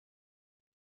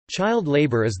Child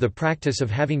labor is the practice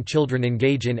of having children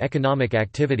engage in economic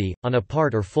activity, on a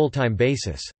part or full-time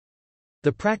basis.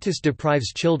 The practice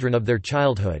deprives children of their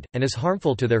childhood, and is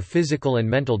harmful to their physical and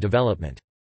mental development.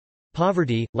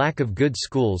 Poverty, lack of good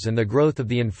schools and the growth of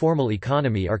the informal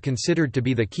economy are considered to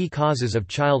be the key causes of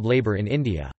child labor in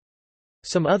India.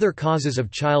 Some other causes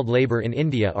of child labor in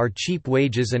India are cheap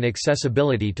wages and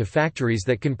accessibility to factories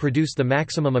that can produce the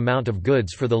maximum amount of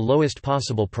goods for the lowest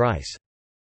possible price.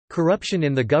 Corruption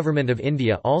in the Government of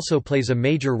India also plays a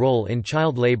major role in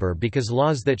child labour because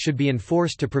laws that should be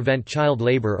enforced to prevent child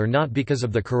labour are not because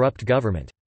of the corrupt government.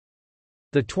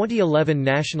 The 2011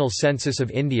 National Census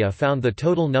of India found the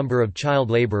total number of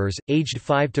child labourers, aged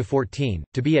 5 to 14,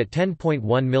 to be at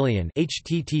 10.1 million.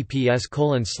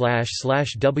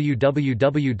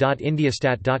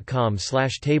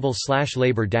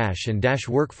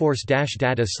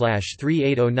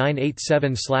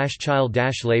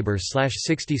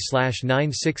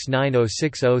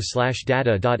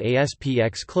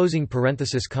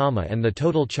 and the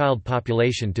total child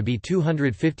population to be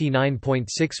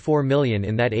 259.64 million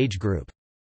in that age group.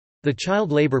 The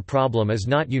child labor problem is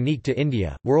not unique to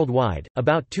India. Worldwide,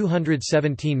 about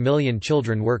 217 million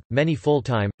children work, many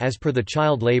full-time, as per the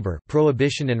Child Labor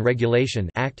Prohibition and Regulation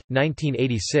Act,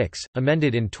 1986,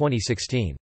 amended in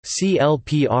 2016.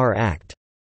 CLPR Act.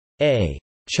 A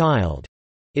child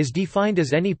is defined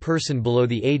as any person below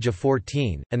the age of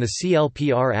 14, and the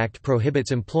CLPR Act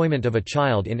prohibits employment of a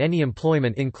child in any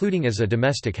employment including as a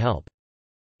domestic help.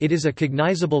 It is a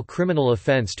cognizable criminal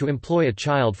offence to employ a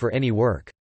child for any work.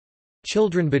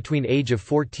 Children between age of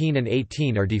 14 and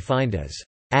 18 are defined as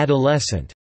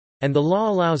adolescent, and the law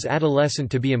allows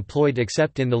adolescent to be employed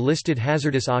except in the listed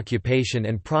hazardous occupation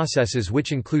and processes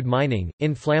which include mining,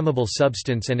 inflammable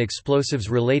substance and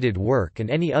explosives-related work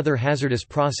and any other hazardous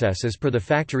process as per the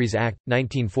Factories Act,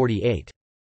 1948.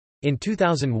 In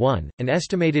 2001, an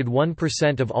estimated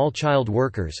 1% of all child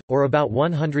workers, or about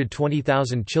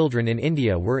 120,000 children in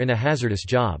India were in a hazardous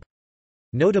job.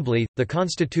 Notably, the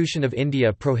Constitution of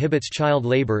India prohibits child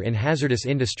labour in hazardous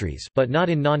industries but not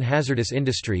in non-hazardous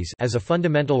industries as a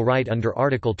fundamental right under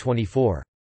Article 24.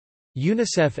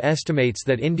 UNICEF estimates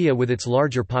that India, with its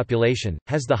larger population,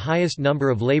 has the highest number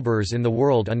of labourers in the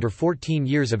world under 14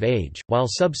 years of age, while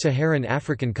sub-Saharan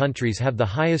African countries have the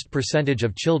highest percentage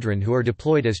of children who are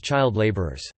deployed as child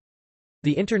labourers.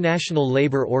 The International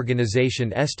Labour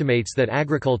Organization estimates that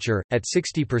agriculture, at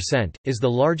 60%, is the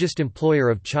largest employer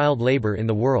of child labour in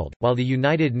the world, while the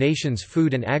United Nations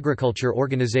Food and Agriculture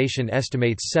Organization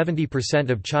estimates 70%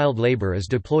 of child labour is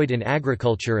deployed in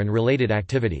agriculture and related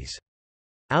activities.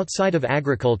 Outside of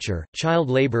agriculture, child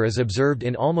labour is observed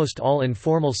in almost all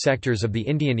informal sectors of the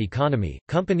Indian economy.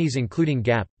 Companies including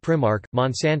Gap, Primark,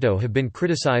 Monsanto have been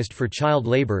criticized for child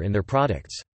labour in their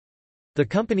products. The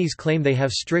companies claim they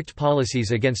have strict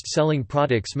policies against selling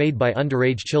products made by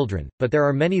underage children, but there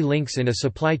are many links in a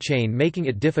supply chain making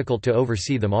it difficult to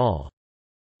oversee them all.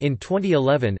 In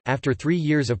 2011, after 3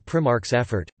 years of Primark's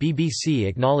effort, BBC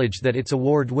acknowledged that its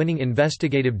award-winning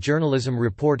investigative journalism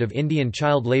report of Indian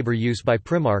child labour use by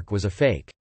Primark was a fake.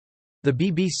 The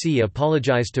BBC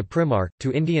apologised to Primark,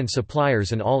 to Indian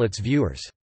suppliers and all its viewers.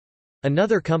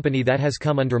 Another company that has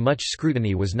come under much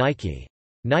scrutiny was Nike.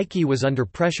 Nike was under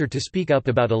pressure to speak up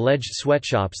about alleged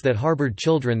sweatshops that harbored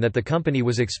children that the company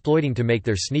was exploiting to make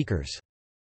their sneakers.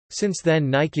 Since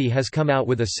then, Nike has come out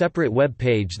with a separate web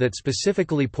page that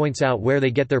specifically points out where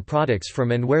they get their products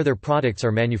from and where their products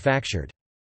are manufactured.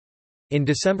 In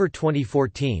December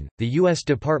 2014, the U.S.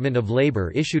 Department of Labor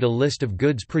issued a list of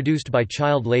goods produced by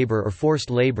child labor or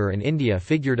forced labor, and India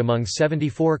figured among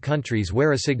 74 countries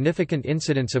where a significant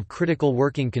incidence of critical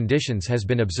working conditions has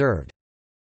been observed.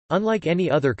 Unlike any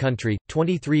other country,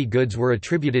 23 goods were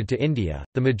attributed to India,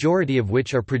 the majority of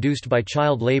which are produced by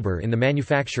child labour in the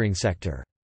manufacturing sector.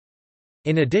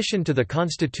 In addition to the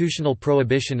constitutional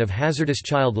prohibition of hazardous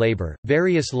child labour,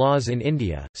 various laws in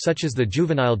India, such as the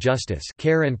Juvenile Justice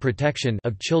Care and Protection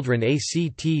of Children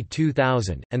ACT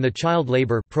 2000, and the Child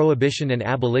Labour Prohibition and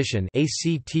Abolition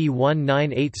ACT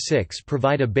 1986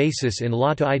 provide a basis in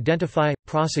law to identify,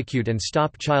 prosecute and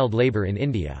stop child labour in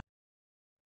India.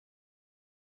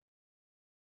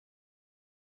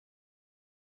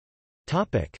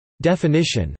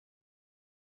 Definition.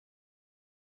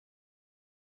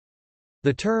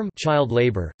 The term child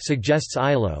labor, suggests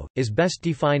ILO, is best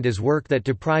defined as work that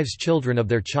deprives children of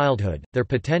their childhood, their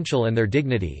potential and their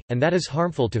dignity, and that is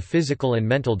harmful to physical and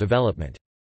mental development.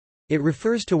 It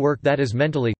refers to work that is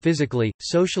mentally, physically,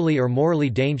 socially or morally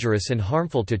dangerous and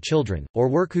harmful to children, or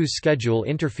work whose schedule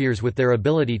interferes with their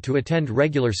ability to attend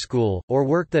regular school, or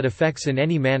work that affects in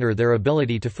any manner their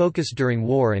ability to focus during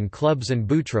war and clubs and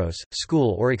boutros,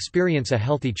 school or experience a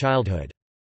healthy childhood.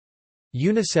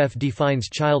 UNICEF defines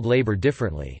child labor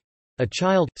differently. A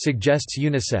child, suggests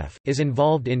UNICEF, is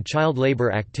involved in child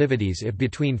labor activities if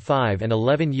between 5 and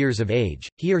 11 years of age,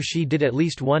 he or she did at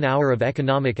least 1 hour of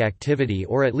economic activity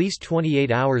or at least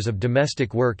 28 hours of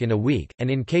domestic work in a week,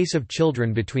 and in case of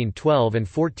children between 12 and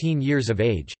 14 years of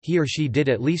age, he or she did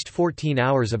at least 14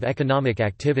 hours of economic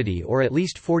activity or at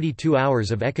least 42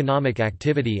 hours of economic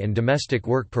activity and domestic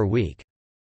work per week.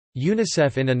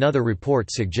 UNICEF in another report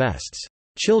suggests,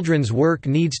 "Children's work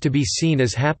needs to be seen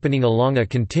as happening along a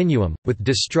continuum, with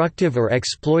destructive or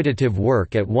exploitative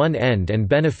work at one end and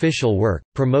beneficial work,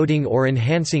 promoting or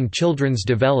enhancing children's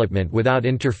development without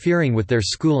interfering with their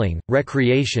schooling,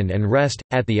 recreation and rest,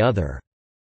 at the other.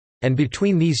 And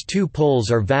between these two poles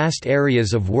are vast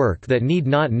areas of work that need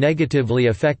not negatively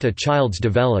affect a child's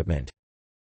development."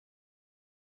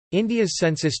 India's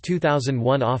Census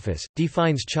 2001 office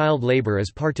defines child labour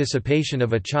as participation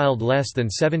of a child less than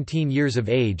 17 years of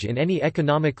age in any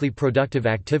economically productive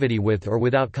activity with or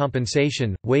without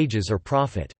compensation, wages or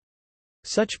profit.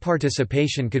 Such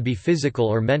participation could be physical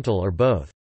or mental or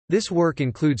both. This work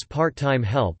includes part-time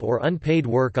help or unpaid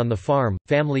work on the farm,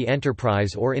 family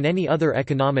enterprise or in any other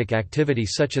economic activity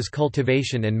such as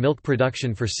cultivation and milk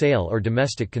production for sale or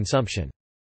domestic consumption.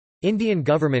 Indian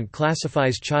government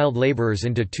classifies child labourers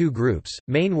into two groups.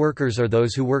 Main workers are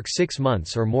those who work 6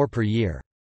 months or more per year.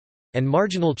 And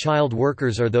marginal child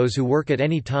workers are those who work at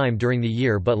any time during the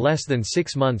year but less than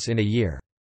 6 months in a year.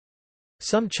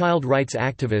 Some child rights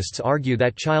activists argue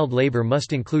that child labour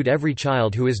must include every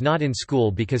child who is not in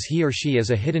school because he or she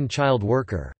is a hidden child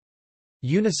worker.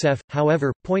 UNICEF,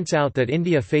 however, points out that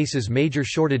India faces major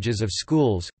shortages of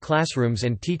schools, classrooms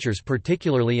and teachers,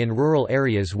 particularly in rural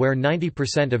areas where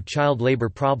 90% of child labour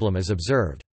problem is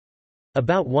observed.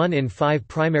 About 1 in 5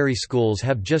 primary schools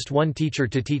have just one teacher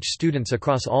to teach students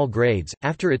across all grades.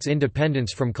 After its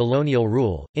independence from colonial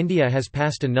rule, India has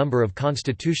passed a number of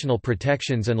constitutional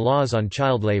protections and laws on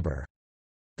child labour.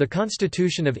 The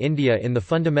Constitution of India in the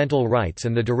Fundamental Rights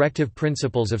and the Directive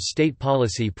Principles of State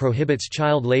Policy prohibits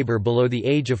child labour below the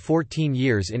age of 14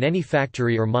 years in any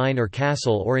factory or mine or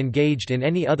castle or engaged in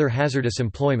any other hazardous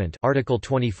employment. Article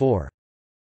 24.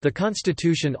 The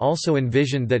Constitution also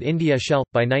envisioned that India shall,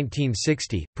 by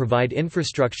 1960, provide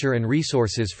infrastructure and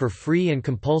resources for free and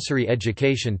compulsory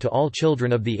education to all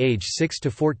children of the age 6 to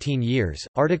 14 years.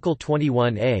 Article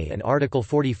 21A and Article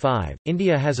 45.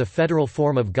 India has a federal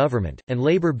form of government, and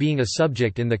labour being a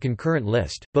subject in the concurrent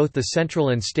list, both the central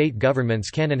and state governments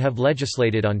can and have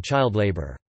legislated on child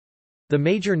labour. The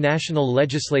major national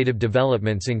legislative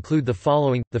developments include the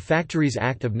following: the Factories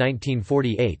Act of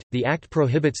 1948. The act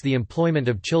prohibits the employment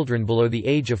of children below the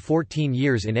age of 14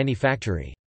 years in any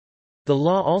factory. The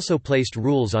law also placed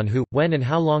rules on who, when and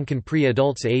how long can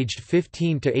pre-adults aged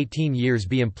 15 to 18 years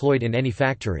be employed in any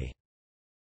factory.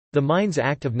 The Mines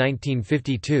Act of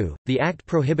 1952. The act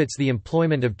prohibits the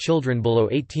employment of children below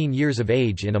 18 years of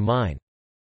age in a mine.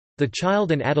 The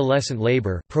Child and Adolescent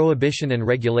Labor Prohibition and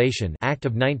Regulation Act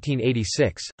of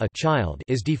 1986, a child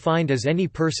is defined as any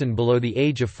person below the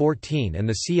age of 14, and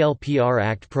the CLPR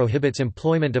Act prohibits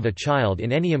employment of a child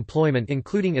in any employment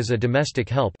including as a domestic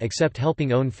help except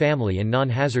helping own family and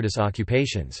non-hazardous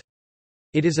occupations.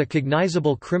 It is a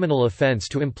cognizable criminal offence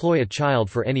to employ a child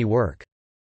for any work.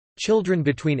 Children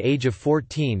between age of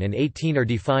 14 and 18 are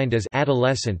defined as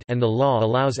adolescent, and the law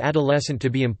allows adolescent to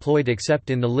be employed except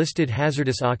in the listed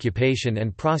hazardous occupation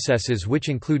and processes which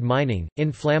include mining,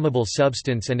 inflammable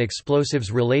substance and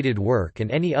explosives-related work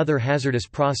and any other hazardous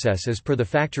process as per the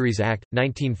Factories Act,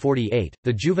 1948,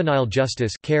 the Juvenile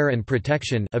Justice Care and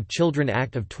Protection of Children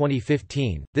Act of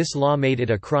 2015. This law made it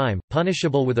a crime,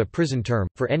 punishable with a prison term,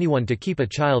 for anyone to keep a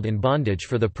child in bondage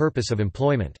for the purpose of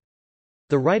employment.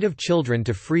 The Right of Children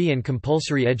to Free and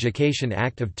Compulsory Education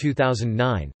Act of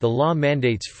 2009, the law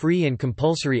mandates free and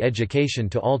compulsory education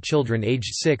to all children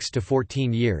aged 6 to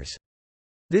 14 years.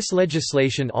 This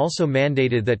legislation also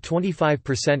mandated that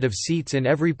 25% of seats in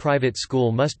every private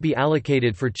school must be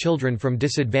allocated for children from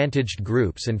disadvantaged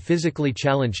groups and physically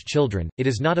challenged children. It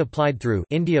is not applied through.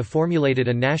 India formulated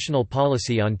a national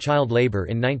policy on child labour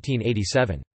in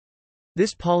 1987.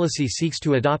 This policy seeks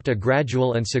to adopt a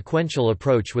gradual and sequential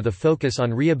approach with a focus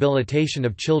on rehabilitation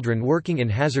of children working in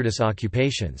hazardous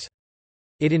occupations.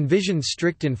 It envisions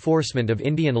strict enforcement of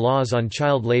Indian laws on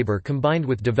child labour combined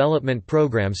with development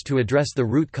programs to address the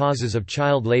root causes of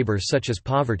child labour such as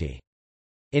poverty.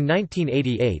 In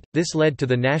 1988, this led to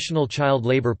the National Child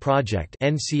Labour Project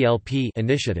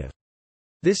initiative.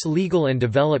 This legal and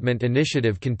development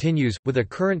initiative continues, with a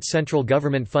current central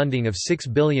government funding of 6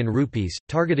 billion rupees,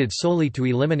 targeted solely to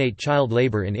eliminate child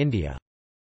labour in India.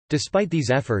 Despite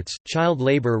these efforts, child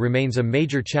labour remains a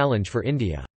major challenge for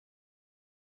India.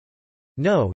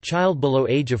 No child below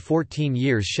age of 14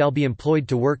 years shall be employed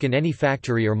to work in any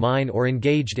factory or mine or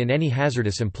engaged in any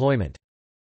hazardous employment.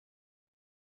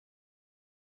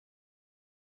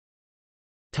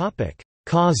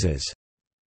 Causes.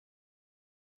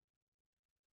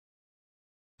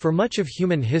 For much of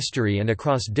human history and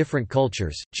across different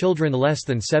cultures, children less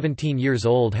than 17 years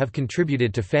old have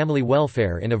contributed to family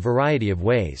welfare in a variety of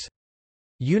ways.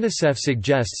 UNICEF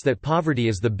suggests that poverty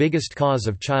is the biggest cause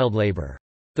of child labor.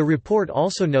 The report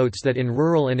also notes that in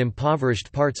rural and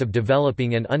impoverished parts of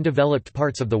developing and undeveloped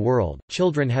parts of the world,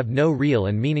 children have no real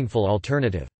and meaningful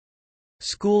alternative.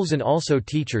 Schools and also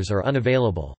teachers are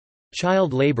unavailable.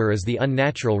 Child labor is the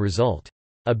unnatural result.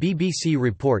 A BBC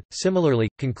report, similarly,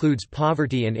 concludes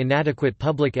poverty and inadequate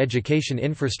public education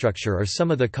infrastructure are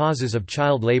some of the causes of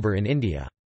child labour in India.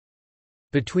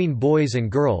 Between boys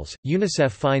and girls,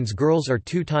 UNICEF finds girls are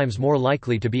 2 times more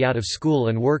likely to be out of school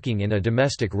and working in a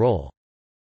domestic role.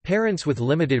 Parents with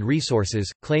limited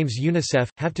resources, claims UNICEF,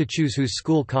 have to choose whose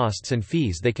school costs and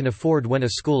fees they can afford when a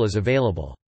school is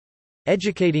available.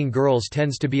 Educating girls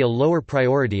tends to be a lower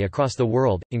priority across the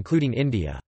world, including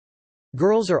India.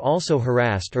 Girls are also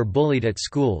harassed or bullied at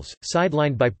schools,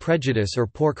 sidelined by prejudice or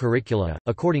poor curricula,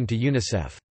 according to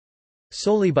UNICEF.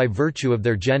 Solely by virtue of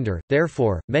their gender,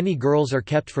 therefore, many girls are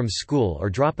kept from school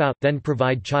or drop out, then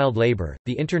provide child labor.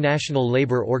 The International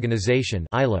Labour Organization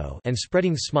 (ILO) and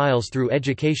Spreading Smiles Through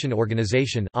Education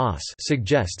Organization (OSS)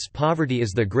 suggests poverty is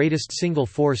the greatest single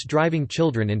force driving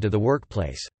children into the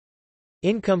workplace.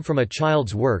 Income from a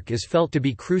child's work is felt to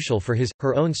be crucial for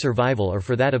his/her own survival or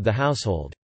for that of the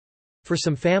household. For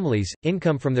some families,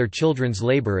 income from their children's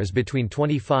labor is between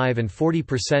 25 and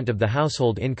 40% of the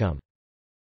household income.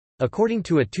 According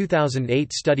to a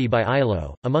 2008 study by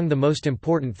ILO, among the most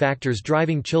important factors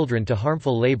driving children to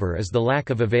harmful labor is the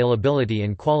lack of availability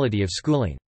and quality of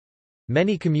schooling.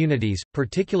 Many communities,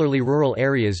 particularly rural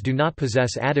areas, do not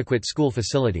possess adequate school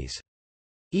facilities.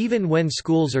 Even when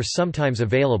schools are sometimes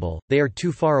available, they are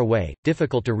too far away,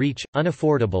 difficult to reach,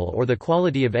 unaffordable, or the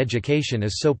quality of education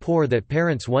is so poor that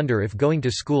parents wonder if going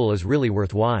to school is really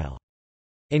worthwhile.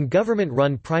 In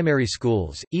government-run primary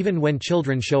schools, even when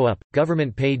children show up,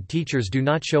 government-paid teachers do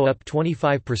not show up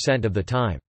 25% of the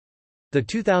time. The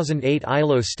 2008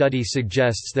 ILO study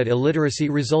suggests that illiteracy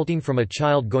resulting from a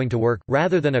child going to work,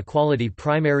 rather than a quality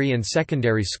primary and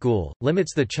secondary school,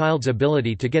 limits the child's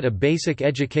ability to get a basic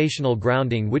educational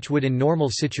grounding which would in normal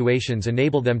situations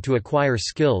enable them to acquire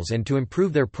skills and to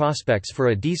improve their prospects for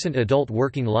a decent adult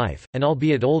working life. An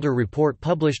albeit older report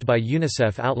published by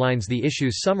UNICEF outlines the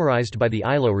issues summarized by the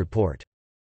ILO report.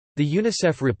 The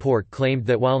UNICEF report claimed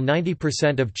that while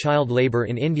 90% of child labour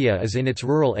in India is in its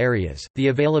rural areas, the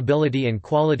availability and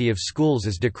quality of schools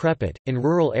is decrepit. In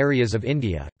rural areas of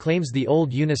India, claims the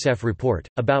old UNICEF report,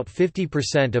 about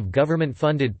 50% of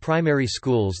government-funded primary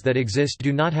schools that exist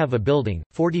do not have a building,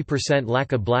 40%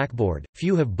 lack a blackboard,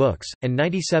 few have books, and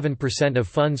 97% of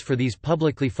funds for these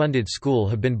publicly funded schools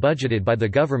have been budgeted by the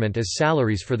government as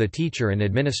salaries for the teacher and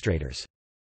administrators.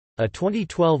 A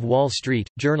 2012 Wall Street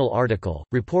Journal article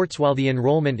reports while the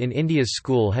enrollment in India's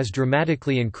school has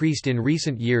dramatically increased in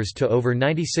recent years to over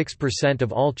 96%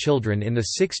 of all children in the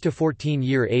 6 to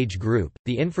 14-year age group,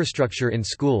 the infrastructure in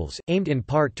schools, aimed in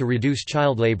part to reduce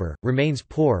child labor, remains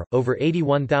poor. Over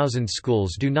 81,000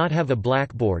 schools do not have a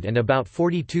blackboard and about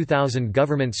 42,000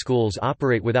 government schools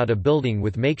operate without a building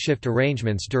with makeshift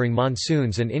arrangements during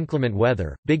monsoons and inclement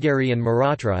weather. Bigari and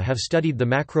Maratra have studied the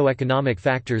macroeconomic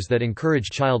factors that encourage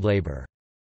child labor.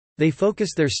 They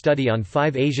focus their study on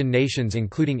 5 Asian nations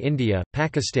including India,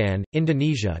 Pakistan,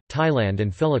 Indonesia, Thailand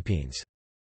and Philippines.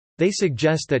 They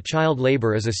suggest that child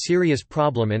labor is a serious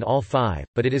problem in all 5,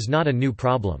 but it is not a new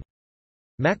problem.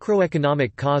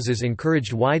 Macroeconomic causes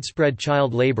encouraged widespread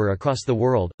child labor across the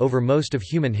world, over most of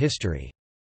human history.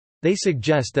 They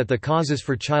suggest that the causes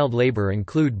for child labor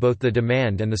include both the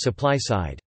demand and the supply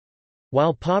side.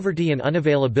 While poverty and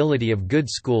unavailability of good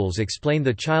schools explain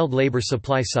the child labor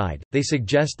supply side, they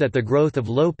suggest that the growth of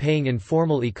low-paying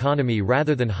informal economy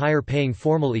rather than higher-paying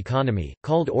formal economy,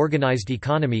 called organized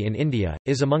economy in India,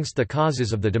 is amongst the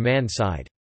causes of the demand side.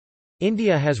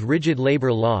 India has rigid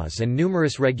labor laws and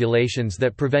numerous regulations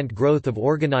that prevent growth of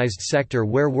organized sector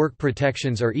where work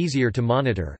protections are easier to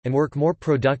monitor, and work more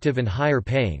productive and higher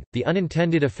paying. The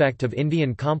unintended effect of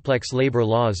Indian complex labor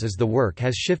laws is the work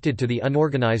has shifted to the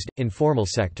unorganized, informal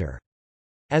sector.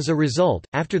 As a result,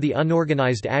 after the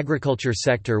unorganized agriculture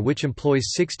sector, which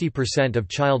employs 60% of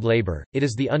child labor, it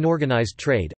is the unorganized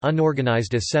trade,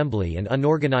 unorganized assembly and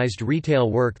unorganized retail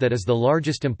work that is the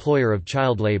largest employer of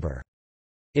child labor.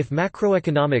 If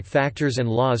macroeconomic factors and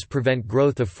laws prevent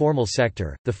growth of formal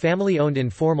sector, the family-owned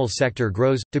informal sector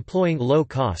grows, deploying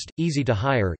low-cost,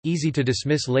 easy-to-hire,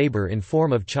 easy-to-dismiss labor in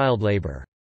form of child labor.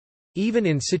 Even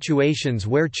in situations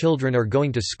where children are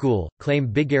going to school, claim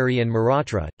Bigari and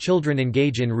Maratra, children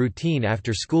engage in routine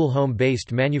after-school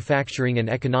home-based manufacturing and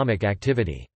economic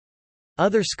activity.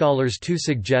 Other scholars too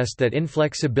suggest that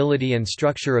inflexibility and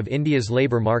structure of India's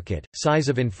labour market, size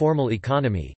of informal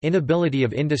economy, inability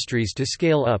of industries to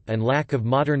scale up and lack of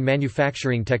modern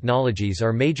manufacturing technologies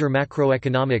are major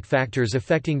macroeconomic factors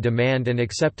affecting demand and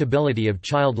acceptability of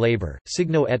child labour.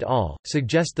 Signo et al.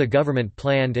 Suggest the government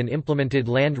planned and implemented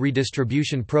land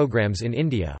redistribution programs in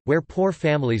India, where poor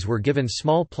families were given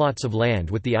small plots of land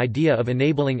with the idea of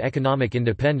enabling economic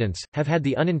independence, have had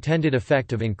the unintended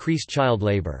effect of increased child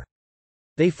labour.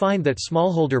 They find that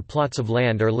smallholder plots of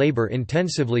land are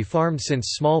labor-intensively farmed since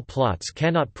small plots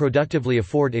cannot productively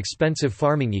afford expensive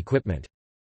farming equipment.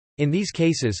 In these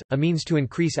cases, a means to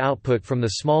increase output from the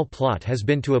small plot has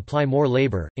been to apply more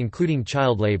labor, including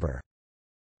child labor.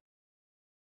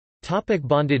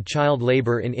 Bonded child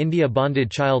labor in India. Bonded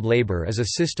child labor is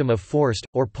a system of forced,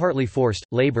 or partly forced,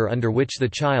 labor under which the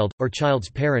child, or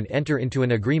child's parent enter into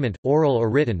an agreement, oral or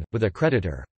written, with a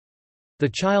creditor. The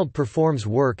child performs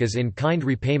work as in-kind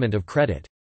repayment of credit.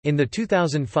 In the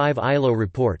 2005 ILO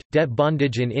report, debt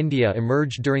bondage in India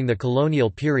emerged during the colonial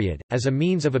period, as a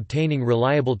means of obtaining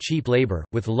reliable cheap labour,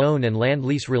 with loan and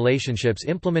land-lease relationships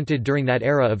implemented during that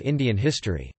era of Indian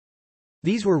history.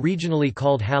 These were regionally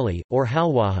called Hali, or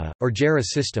Halwaha, or Jara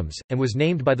systems, and was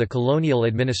named by the colonial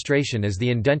administration as the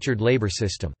indentured labour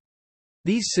system.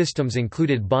 These systems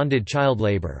included bonded child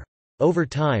labour. Over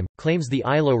time, claims the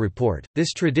ILO report,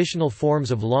 this traditional forms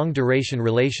of long-duration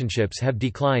relationships have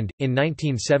declined. In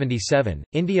 1977,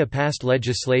 India passed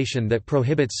legislation that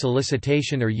prohibits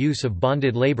solicitation or use of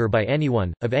bonded labour by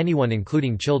anyone,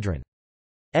 including children.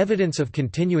 Evidence of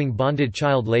continuing bonded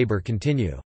child labour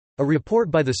continue. A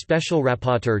report by the Special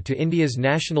Rapporteur to India's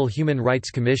National Human Rights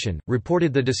Commission,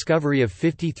 reported the discovery of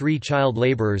 53 child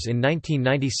labourers in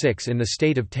 1996 in the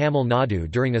state of Tamil Nadu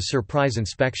during a surprise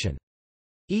inspection.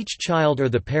 Each child or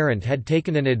the parent had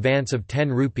taken an advance of 10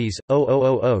 rupees,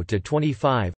 000 to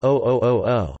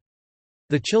 25,000.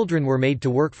 The children were made to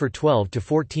work for 12 to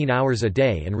 14 hours a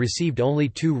day and received only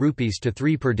 2 rupees to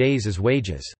 3 per day as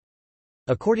wages.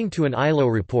 According to an ILO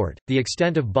report, the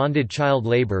extent of bonded child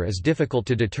labor is difficult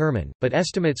to determine, but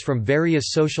estimates from various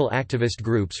social activist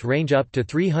groups range up to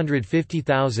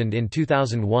 350,000 in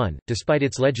 2001. Despite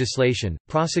its legislation,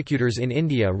 prosecutors in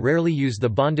India rarely use the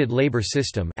Bonded Labour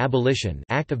System Abolition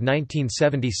Act of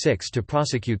 1976 to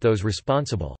prosecute those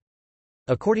responsible.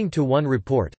 According to one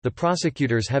report, the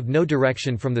prosecutors have no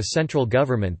direction from the central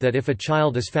government that if a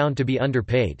child is found to be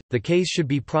underpaid, the case should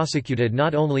be prosecuted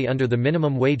not only under the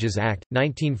Minimum Wages Act,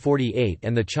 1948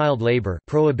 and the Child Labour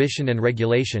Prohibition and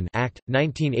Regulation Act,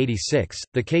 1986,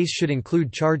 the case should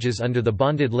include charges under the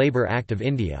Bonded Labour Act of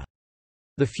India.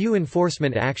 The few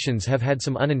enforcement actions have had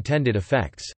some unintended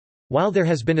effects. While there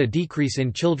has been a decrease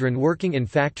in children working in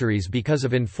factories because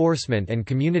of enforcement and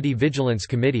community vigilance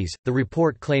committees, the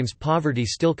report claims poverty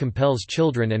still compels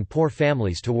children and poor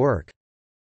families to work.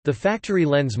 The factory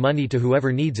lends money to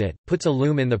whoever needs it, puts a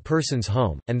loom in the person's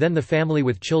home, and then the family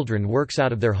with children works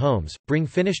out of their homes, bring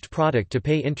finished product to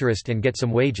pay interest and get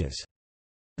some wages.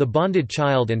 The bonded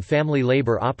child and family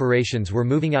labor operations were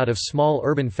moving out of small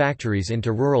urban factories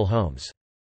into rural homes.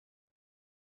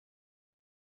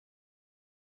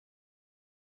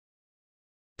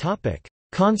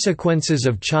 Consequences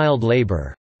of child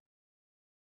labor.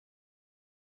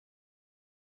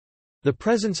 The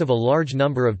presence of a large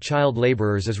number of child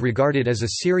laborers is regarded as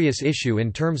a serious issue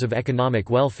in terms of economic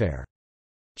welfare.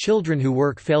 Children who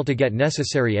work fail to get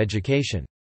necessary education.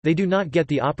 They do not get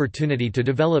the opportunity to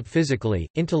develop physically,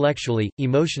 intellectually,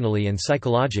 emotionally and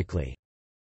psychologically.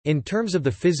 In terms of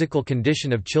the physical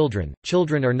condition of children,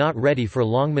 children are not ready for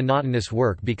long monotonous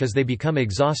work because they become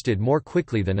exhausted more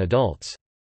quickly than adults.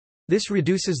 This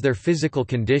reduces their physical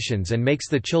conditions and makes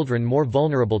the children more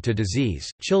vulnerable to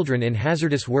disease. Children in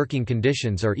hazardous working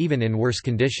conditions are even in worse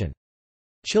condition.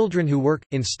 Children who work,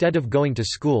 instead of going to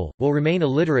school, will remain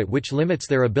illiterate, which limits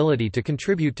their ability to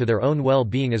contribute to their own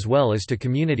well-being as well as to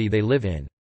community they live in.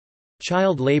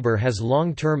 Child labor has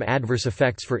long-term adverse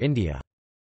effects for India.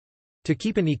 To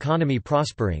keep an economy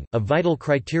prospering, a vital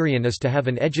criterion is to have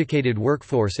an educated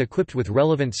workforce equipped with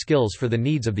relevant skills for the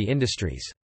needs of the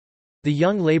industries. The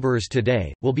young labourers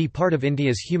today, will be part of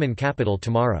India's human capital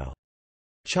tomorrow.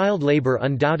 Child labour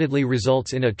undoubtedly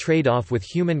results in a trade-off with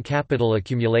human capital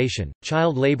accumulation.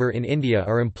 Child labour in India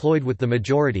are employed with the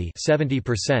majority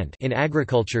 70% in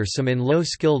agriculture, some in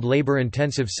low-skilled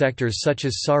labour-intensive sectors such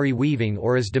as sari weaving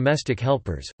or as domestic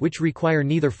helpers, which require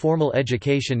neither formal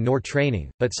education nor training,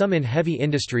 but some in heavy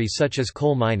industries such as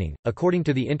coal mining. According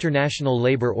to the International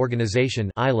Labour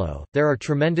Organization (ILO), there are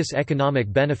tremendous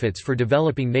economic benefits for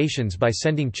developing nations by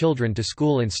sending children to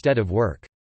school instead of work.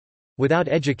 Without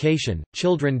education,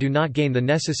 children do not gain the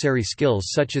necessary skills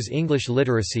such as English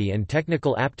literacy and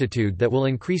technical aptitude that will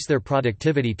increase their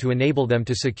productivity to enable them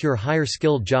to secure higher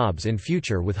skilled jobs in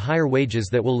future with higher wages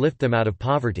that will lift them out of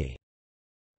poverty.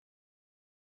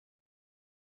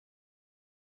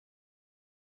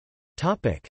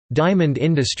 Diamond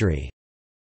industry.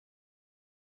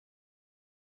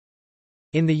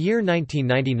 In the year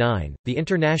 1999, the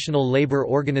International Labour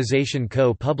Organization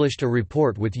co-published a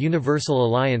report with Universal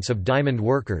Alliance of Diamond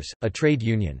Workers, a trade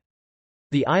union.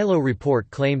 The ILO report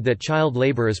claimed that child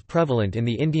labour is prevalent in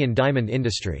the Indian diamond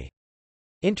industry.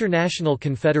 International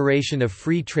Confederation of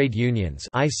Free Trade Unions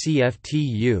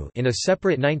 (ICFTU) in a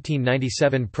separate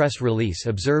 1997 press release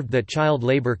observed that child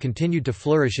labour continued to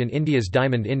flourish in India's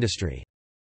diamond industry.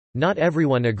 Not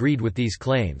everyone agreed with these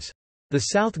claims. The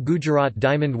South Gujarat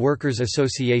Diamond Workers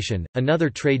Association, another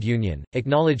trade union,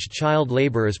 acknowledged child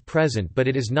labour is present but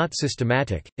it is not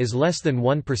systematic, is less than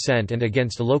 1% and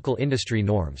against local industry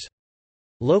norms.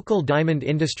 Local diamond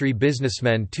industry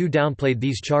businessmen too downplayed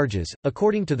these charges.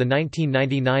 According to the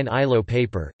 1999 ILO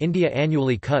paper, India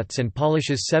annually cuts and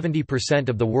polishes 70%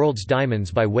 of the world's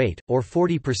diamonds by weight, or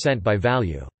 40% by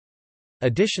value.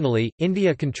 Additionally,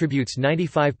 India contributes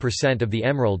 95% of the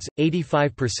emeralds,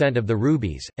 85% of the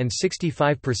rubies, and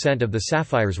 65% of the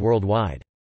sapphires worldwide.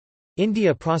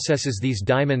 India processes these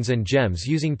diamonds and gems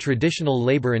using traditional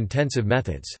labor-intensive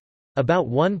methods. About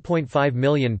 1.5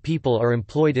 million people are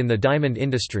employed in the diamond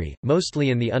industry, mostly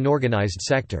in the unorganized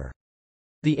sector.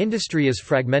 The industry is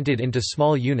fragmented into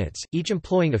small units, each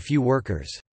employing a few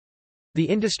workers. The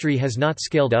industry has not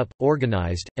scaled up,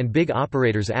 organized, and big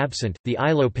operators absent. The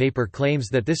ILO paper claims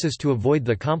that this is to avoid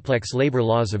the complex labor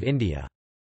laws of India.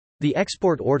 The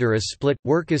export order is split,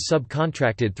 work is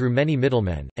subcontracted through many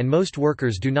middlemen, and most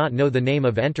workers do not know the name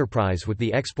of enterprise with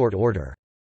the export order.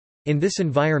 In this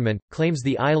environment, claims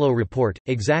the ILO report,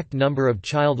 exact number of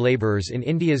child laborers in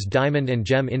India's diamond and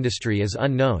gem industry is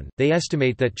unknown. They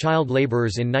estimate that child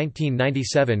laborers in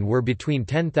 1997 were between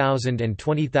 10,000 and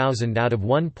 20,000 out of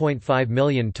 1.5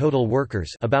 million total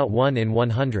workers, about 1 in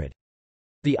 100.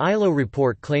 The ILO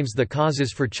report claims the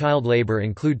causes for child labor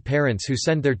include parents who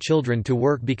send their children to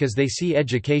work because they see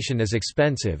education as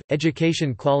expensive,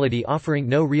 education quality offering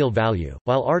no real value,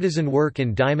 while artisan work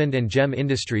in diamond and gem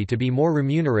industry to be more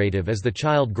remunerative as the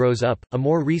child grows up. A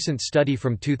more recent study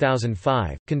from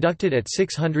 2005, conducted at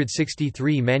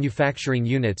 663 manufacturing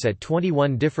units at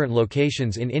 21 different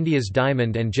locations in India's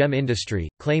diamond and gem industry,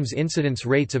 claims incidence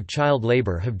rates of child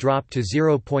labor have dropped to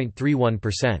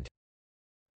 0.31%.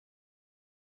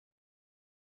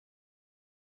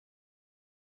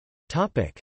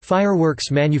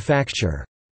 Fireworks manufacture.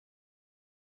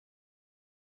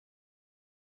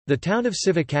 The town of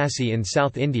Sivakasi in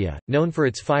South India, known for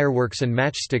its fireworks and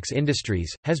matchsticks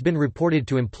industries, has been reported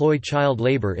to employ child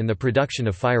labour in the production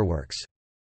of fireworks.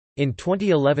 In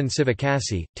 2011,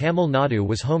 Sivakasi, Tamil Nadu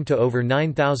was home to over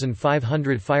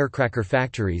 9,500 firecracker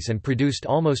factories and produced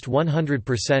almost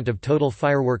 100% of total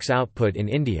fireworks output in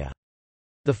India.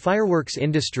 The fireworks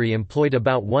industry employed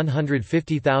about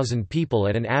 150,000 people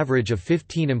at an average of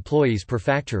 15 employees per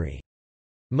factory.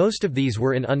 Most of these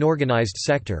were in unorganized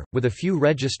sector, with a few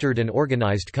registered and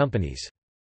organized companies.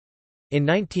 In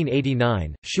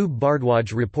 1989, Shubh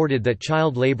Bhardwaj reported that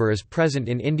child labour is present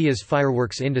in India's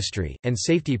fireworks industry, and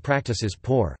safety practices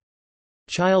poor.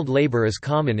 Child labour is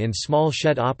common in small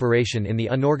shed operation in the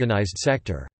unorganized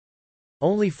sector.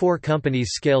 Only 4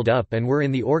 companies scaled up and were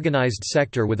in the organized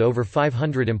sector with over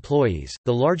 500 employees.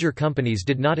 The larger companies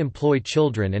did not employ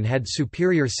children and had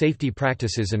superior safety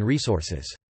practices and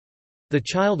resources. The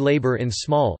child labor in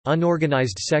small,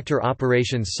 unorganized sector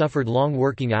operations suffered long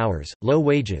working hours, low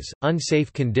wages,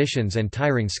 unsafe conditions and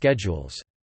tiring schedules.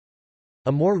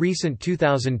 A more recent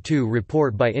 2002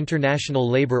 report by International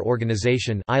Labour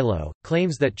Organization (ILO)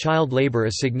 claims that child labour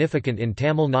is significant in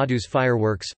Tamil Nadu's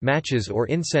fireworks, matches or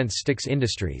incense sticks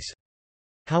industries.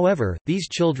 However, these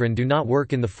children do not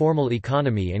work in the formal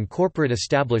economy and corporate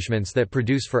establishments that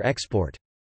produce for export.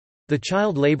 The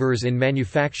child laborers in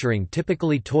manufacturing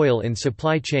typically toil in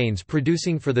supply chains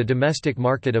producing for the domestic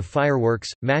market of fireworks,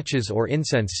 matches or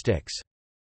incense sticks.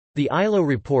 The ILO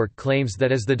report claims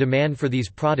that as the demand for these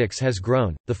products has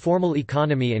grown, the formal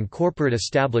economy and corporate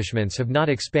establishments have not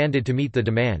expanded to meet the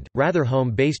demand, rather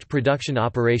home-based production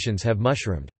operations have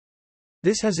mushroomed.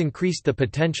 This has increased the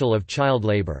potential of child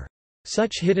labor.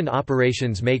 Such hidden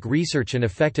operations make research and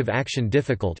effective action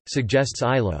difficult, suggests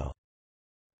ILO.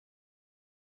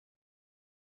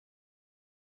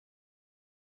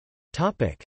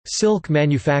 Silk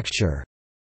manufacture.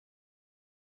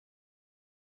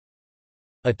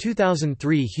 A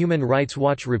 2003 Human Rights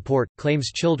Watch report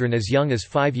claims children as young as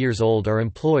 5 years old are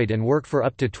employed and work for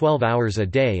up to 12 hours a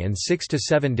day and 6 to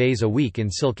 7 days a week in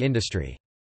silk industry.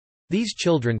 These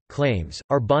children, claims,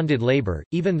 are bonded labor.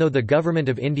 Even though the Government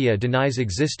of India denies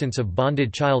existence of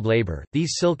bonded child labor,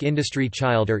 these silk industry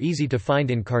child are easy to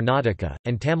find in Karnataka,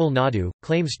 and Tamil Nadu,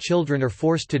 claims children are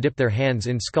forced to dip their hands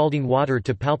in scalding water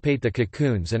to palpate the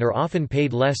cocoons and are often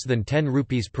paid less than 10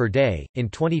 rupees per day. In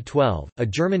 2012, a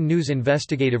German news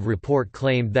investigative report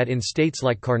claimed that in states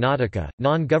like Karnataka,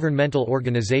 non-governmental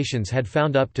organizations had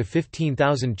found up to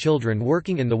 15,000 children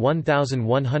working in the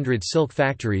 1,100 silk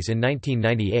factories in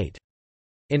 1998.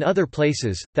 In other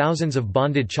places, thousands of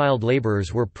bonded child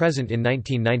laborers were present in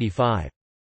 1995.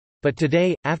 But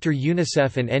today, after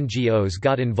UNICEF and NGOs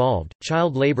got involved,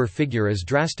 child labor figure is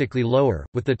drastically lower,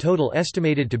 with the total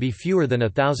estimated to be fewer than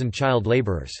 1,000 child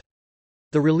laborers.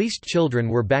 The released children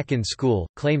were back in school,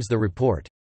 claims the report.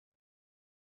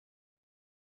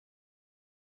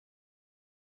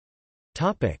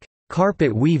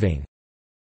 Carpet weaving.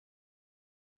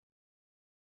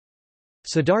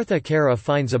 Siddhartha Kara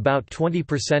finds about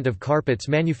 20% of carpets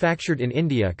manufactured in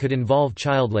India could involve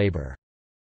child labor.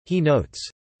 He notes,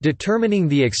 "Determining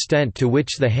the extent to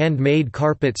which the handmade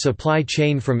carpet supply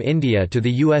chain from India to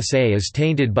the USA is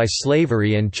tainted by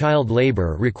slavery and child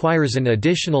labor requires an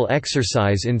additional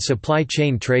exercise in supply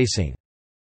chain tracing."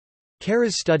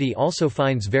 Kara's study also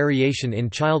finds variation in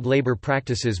child labor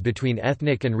practices between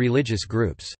ethnic and religious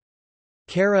groups.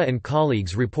 Kara and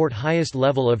colleagues report highest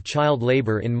level of child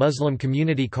labor in Muslim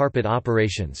community carpet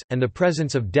operations, and the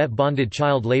presence of debt-bonded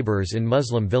child laborers in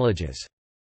Muslim villages.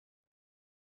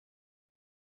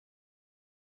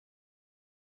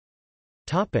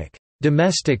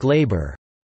 Domestic labor.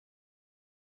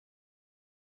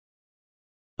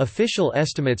 Official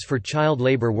estimates for child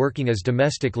labor working as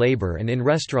domestic labor and in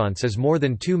restaurants is more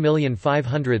than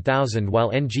 2,500,000,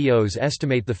 while NGOs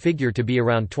estimate the figure to be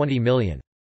around 20 million.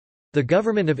 The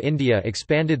Government of India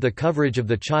expanded the coverage of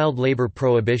the Child Labour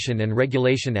Prohibition and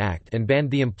Regulation Act and banned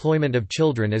the employment of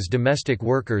children as domestic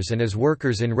workers and as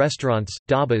workers in restaurants,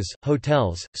 dhabas,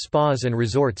 hotels, spas and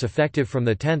resorts effective from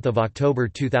 10 October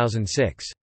 2006.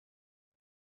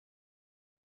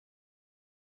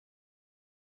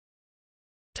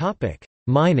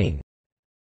 Mining.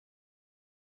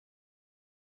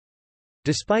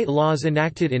 Despite laws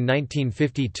enacted in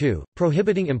 1952,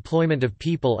 prohibiting employment of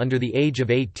people under the age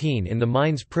of 18 in the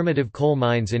mines, primitive coal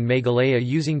mines in Meghalaya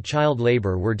using child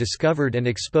labor were discovered and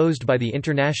exposed by the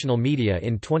international media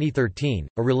in 2013.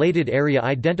 A related area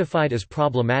identified as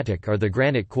problematic are the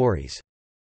granite quarries.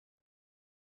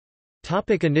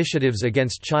 Initiatives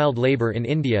against child labor in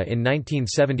India. In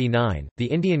 1979, the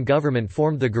Indian government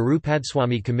formed the Guru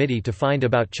Padswamy Committee to find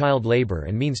about child labor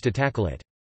and means to tackle it.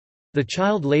 The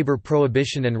Child Labour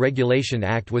Prohibition and Regulation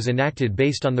Act was enacted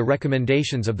based on the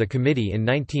recommendations of the committee in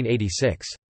 1986.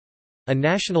 A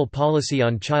national policy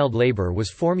on child labour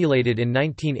was formulated in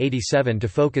 1987 to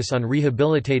focus on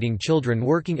rehabilitating children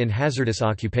working in hazardous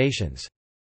occupations.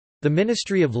 The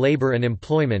Ministry of Labour and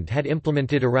Employment had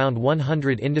implemented around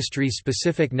 100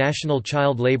 industry-specific national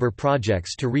child labour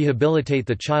projects to rehabilitate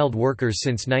the child workers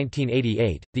since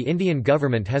 1988. The Indian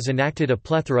government has enacted a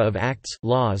plethora of acts,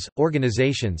 laws,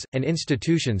 organisations, and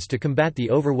institutions to combat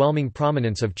the overwhelming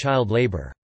prominence of child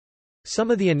labour.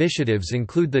 Some of the initiatives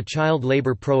include the Child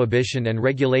Labour Prohibition and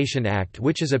Regulation Act,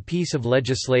 which is a piece of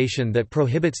legislation that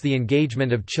prohibits the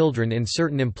engagement of children in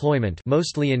certain employment,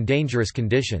 mostly in dangerous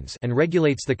conditions, and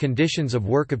regulates the conditions of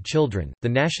work of children. The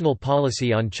national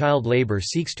policy on child labour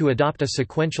seeks to adopt a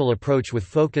sequential approach with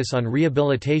focus on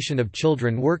rehabilitation of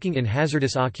children working in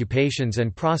hazardous occupations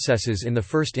and processes in the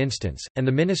first instance, and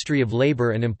the Ministry of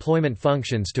Labour and Employment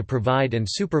functions to provide and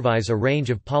supervise a range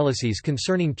of policies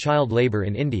concerning child labour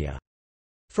in India.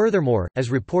 Furthermore,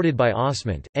 as reported by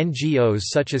Osment, NGOs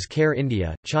such as Care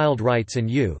India, Child Rights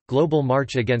and Global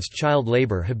March Against Child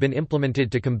Labour have been implemented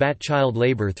to combat child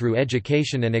labour through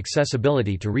education and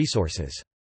accessibility to resources.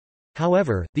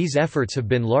 However, these efforts have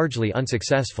been largely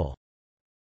unsuccessful.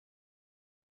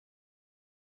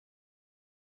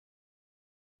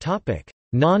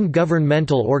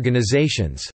 Non-governmental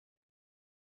organizations.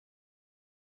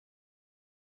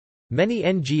 Many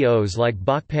NGOs like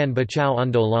Bachpan Bachao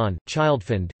Andolan,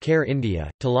 Childfund, Care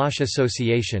India, Talash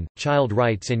Association, Child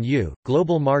Rights and U,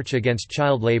 Global March Against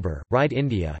Child Labour, Ride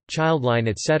India, Childline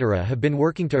etc. have been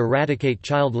working to eradicate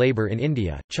child labour in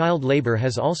India. Child labour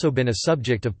has also been a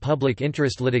subject of public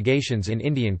interest litigations in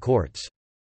Indian courts.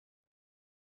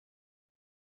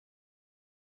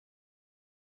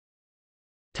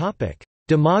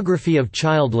 Demography of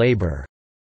child labour.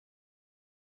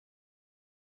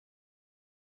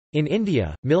 In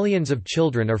India, millions of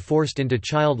children are forced into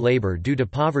child labour due to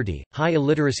poverty, high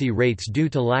illiteracy rates due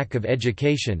to lack of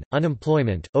education,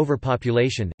 unemployment,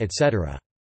 overpopulation, etc.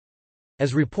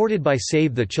 As reported by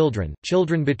Save the Children,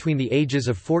 children between the ages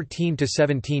of 14 to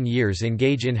 17 years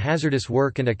engage in hazardous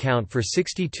work and account for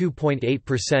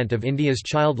 62.8% of India's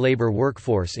child labour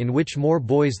workforce, in which more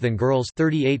boys than girls,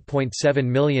 38.7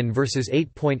 million versus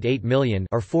 8.8 million,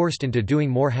 are forced into doing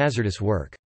more hazardous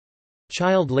work.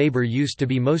 Child labour used to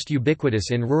be most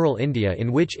ubiquitous in rural India,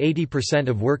 in which 80%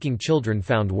 of working children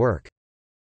found work.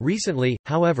 Recently,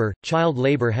 however, child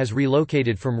labour has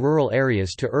relocated from rural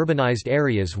areas to urbanized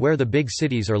areas where the big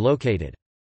cities are located.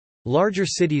 Larger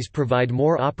cities provide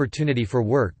more opportunity for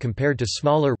work compared to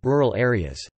smaller, rural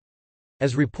areas.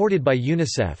 As reported by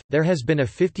UNICEF, there has been a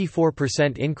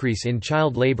 54% increase in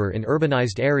child labour in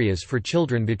urbanized areas for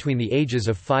children between the ages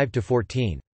of 5 to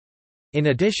 14. In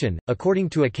addition, according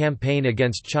to a campaign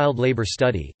against child labour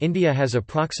study, India has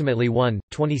approximately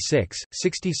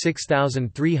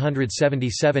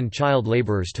 66,377 child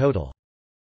labourers total.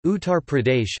 Uttar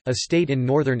Pradesh, a state in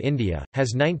northern India,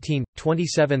 has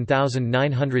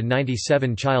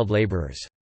 27,997 child labourers.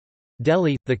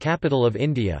 Delhi, the capital of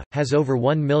India, has over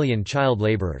 1 million child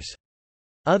labourers.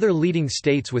 Other leading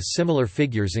states with similar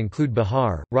figures include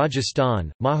Bihar,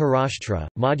 Rajasthan, Maharashtra,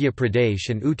 Madhya Pradesh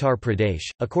and Uttar Pradesh.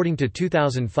 According to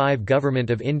 2005 Government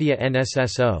of India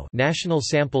NSSO National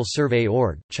Sample Survey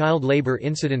Org, child labour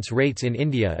incidence rates in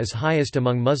India is highest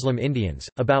among Muslim Indians,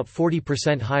 about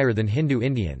 40% higher than Hindu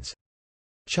Indians.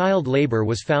 Child labour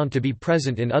was found to be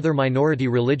present in other minority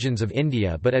religions of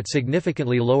India but at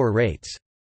significantly lower rates.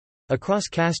 Across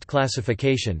caste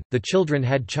classification, the children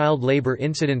had child labour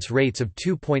incidence rates of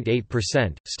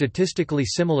 2.8%, statistically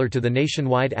similar to the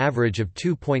nationwide average of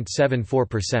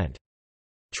 2.74%.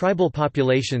 Tribal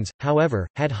populations, however,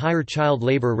 had higher child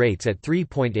labour rates at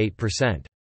 3.8%.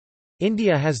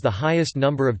 India has the highest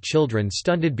number of children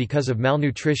stunted because of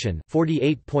malnutrition,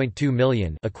 48.2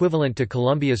 million, equivalent to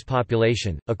Colombia's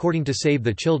population. According to Save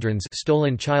the Children's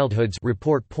Stolen Childhoods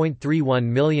report, 0.31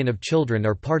 million of children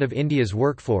are part of India's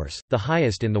workforce, the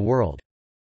highest in the world.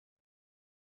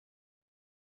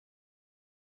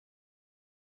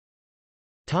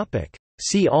 Topic: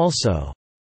 See also: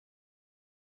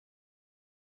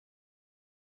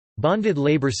 Bonded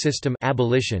Labor System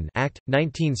Abolition Act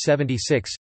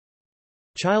 1976,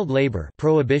 Child Labour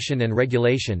Prohibition and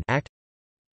Regulation Act,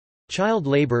 Child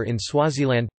Labour in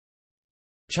Swaziland,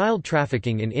 Child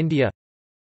Trafficking in India,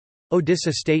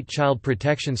 Odisha State Child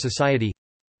Protection Society,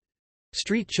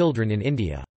 Street Children in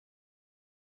India.